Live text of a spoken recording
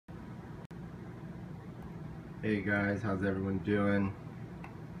Hey guys, how's everyone doing?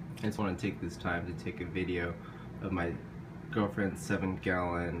 I just want to take this time to take a video of my girlfriend's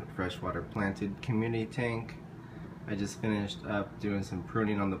 7-gallon freshwater planted community tank. I just finished up doing some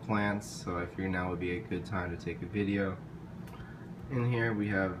pruning on the plants, so I figured now would be a good time to take a video. In here we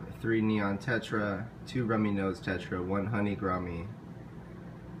have 3 Neon Tetra, 2 Rummynose Tetra, 1 honey Gourami,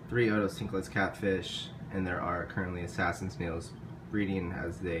 3 Oto Catfish, and there are currently Assassin Snails breeding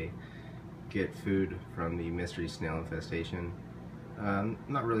as they get food from the mystery snail infestation.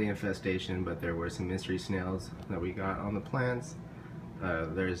 Not really infestation, but there were some mystery snails that we got on the plants.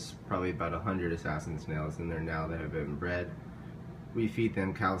 There's probably about 100 assassin snails in there now that have been bred. We feed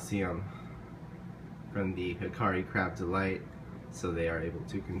them calcium from the Hikari Crab Delight so they are able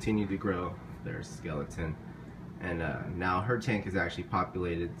to continue to grow their skeleton. And now her tank has actually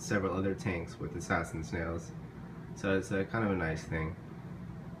populated several other tanks with assassin snails, so it's kind of a nice thing.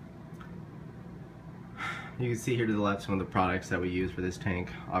 You can see here to the left some of the products that we use for this tank.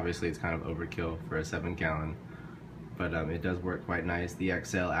 Obviously it's kind of overkill for a 7-gallon, but it does work quite nice. The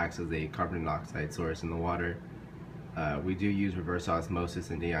XL acts as a carbon dioxide source in the water. We do use reverse osmosis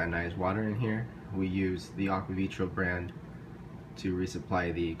and deionized water in here. We use the Aquavitro brand to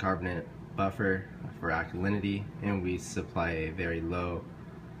resupply the carbonate buffer for alkalinity, and we supply a very low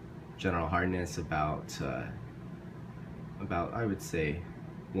general hardness, about I would say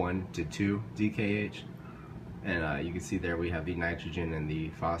 1 to 2 DKH. And you can see there we have the nitrogen and the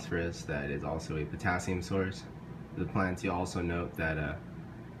phosphorus that is also a potassium source. The plants, you also note that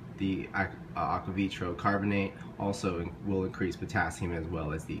the Aquavitro carbonate also will increase potassium as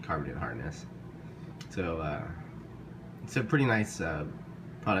well as the carbonate hardness. So it's a pretty nice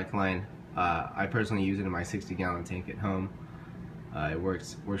product line. I personally use it in my 60-gallon tank at home. It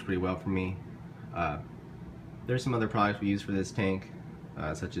works pretty well for me. There's some other products we use for this tank,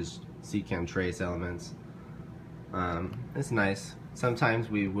 such as Seachem trace elements. It's nice. Sometimes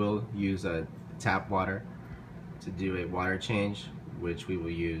we will use tap water to do a water change, which we will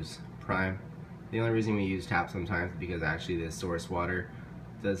use Prime. The only reason we use tap sometimes is because actually the source water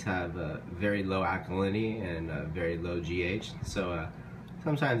does have very low alkalinity and very low GH, so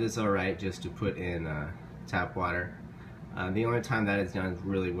sometimes it's alright just to put in tap water. The only time that is done is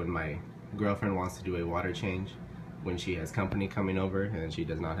really when my girlfriend wants to do a water change, when she has company coming over and she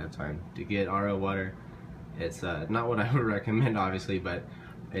does not have time to get RO water. It's not what I would recommend, obviously, but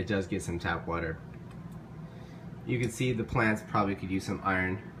it does get some tap water. You can see the plants probably could use some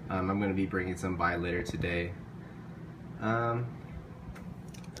iron. I'm going to be bringing some by later today.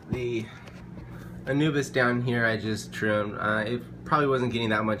 The Anubis down here I just trimmed. It probably wasn't getting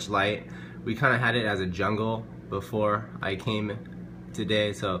that much light. We kind of had it as a jungle before I came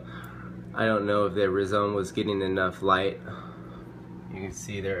today, so I don't know if the rhizome was getting enough light. You can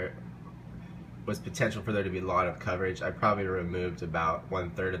see there was potential for there to be a lot of coverage. I probably removed about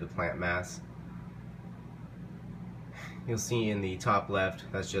 1/3 of the plant mass. You'll see in the top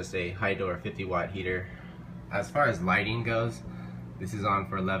left, that's just a high-door 50-watt heater. As far as lighting goes, this is on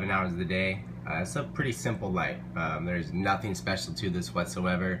for 11 hours of the day. It's a pretty simple light. There's nothing special to this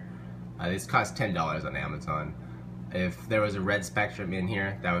whatsoever. This costs $10 on Amazon. If there was a red spectrum in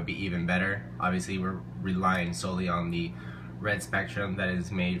here, that would be even better. Obviously we're relying solely on the red spectrum that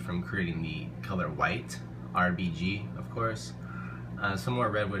is made from creating the color white, RBG of course. Some more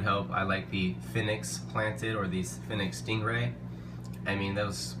red would help. I like the Phoenix planted, or these Phoenix Stingray. I mean,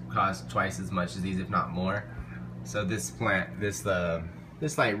 those cost twice as much as these, if not more. So this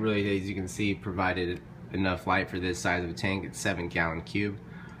light really, as you can see, provided enough light for this size of a tank. It's 7-gallon cube.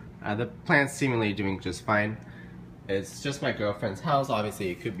 The plant's seemingly doing just fine. It's just my girlfriend's house. Obviously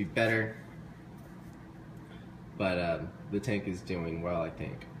it could be better, but the tank is doing well, I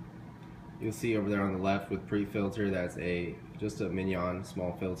think. You'll see over there on the left with pre-filter, that's just a mignon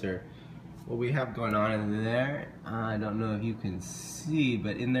small filter. What we have going on in there, I don't know if you can see,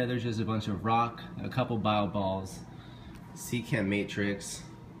 but in there's just a bunch of rock, a couple bio balls, Seachem matrix,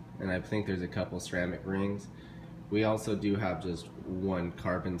 and I think there's a couple ceramic rings. We also do have just 1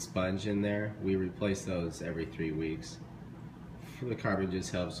 carbon sponge in there. We replace those every 3 weeks. The carbon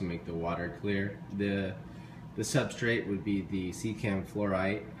just helps to make the water clear. The substrate would be the Seachem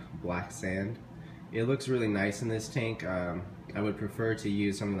Fluorite black sand. It looks really nice in this tank. I would prefer to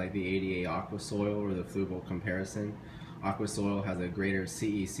use something like the 88 Aqua Soil or the Fluval comparison. Aqua Soil has a greater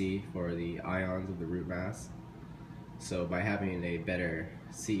CEC for the ions of the root mass. So by having a better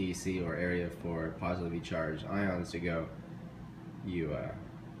CEC, or area for positively charged ions to go, you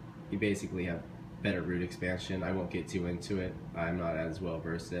basically have better root expansion. I won't get too into it. I'm not as well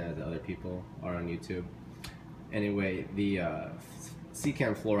versed as other people are on YouTube. Anyway, the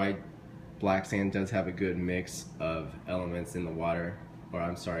Seachem Fluorite black sand does have a good mix of elements in the water, or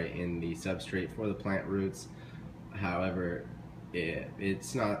I'm sorry, in the substrate for the plant roots. However,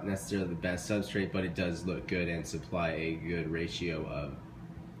 it's not necessarily the best substrate, but it does look good and supply a good ratio of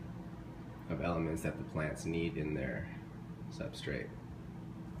elements that the plants need in their substrate.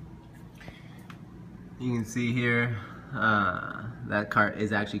 You can see here that cart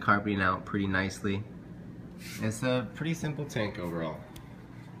is actually carpeting out pretty nicely. It's a pretty simple tank overall.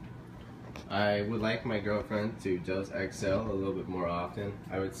 I would like my girlfriend to dose XL a little bit more often.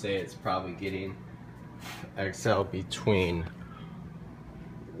 I would say it's probably getting XL between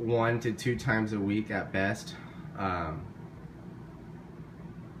 1 to 2 times a week at best.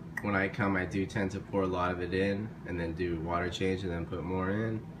 When I come, I do tend to pour a lot of it in and then do water change and then put more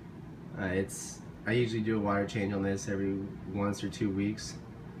in. I usually do a water change on this every 1 or 2 weeks.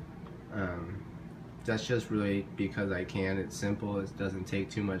 That's just really because I can. It's simple, it doesn't take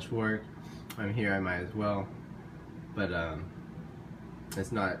too much work. I'm here, I might as well. But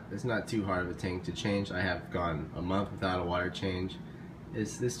it's not too hard of a tank to change. I have gone a month without a water change.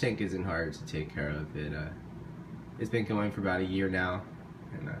 This tank isn't hard to take care of. It's been going for about a year now,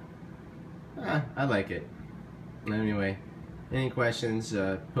 and I like it. Anyway, any questions,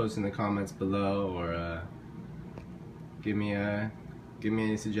 post in the comments below, or give me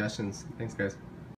any suggestions. Thanks, guys.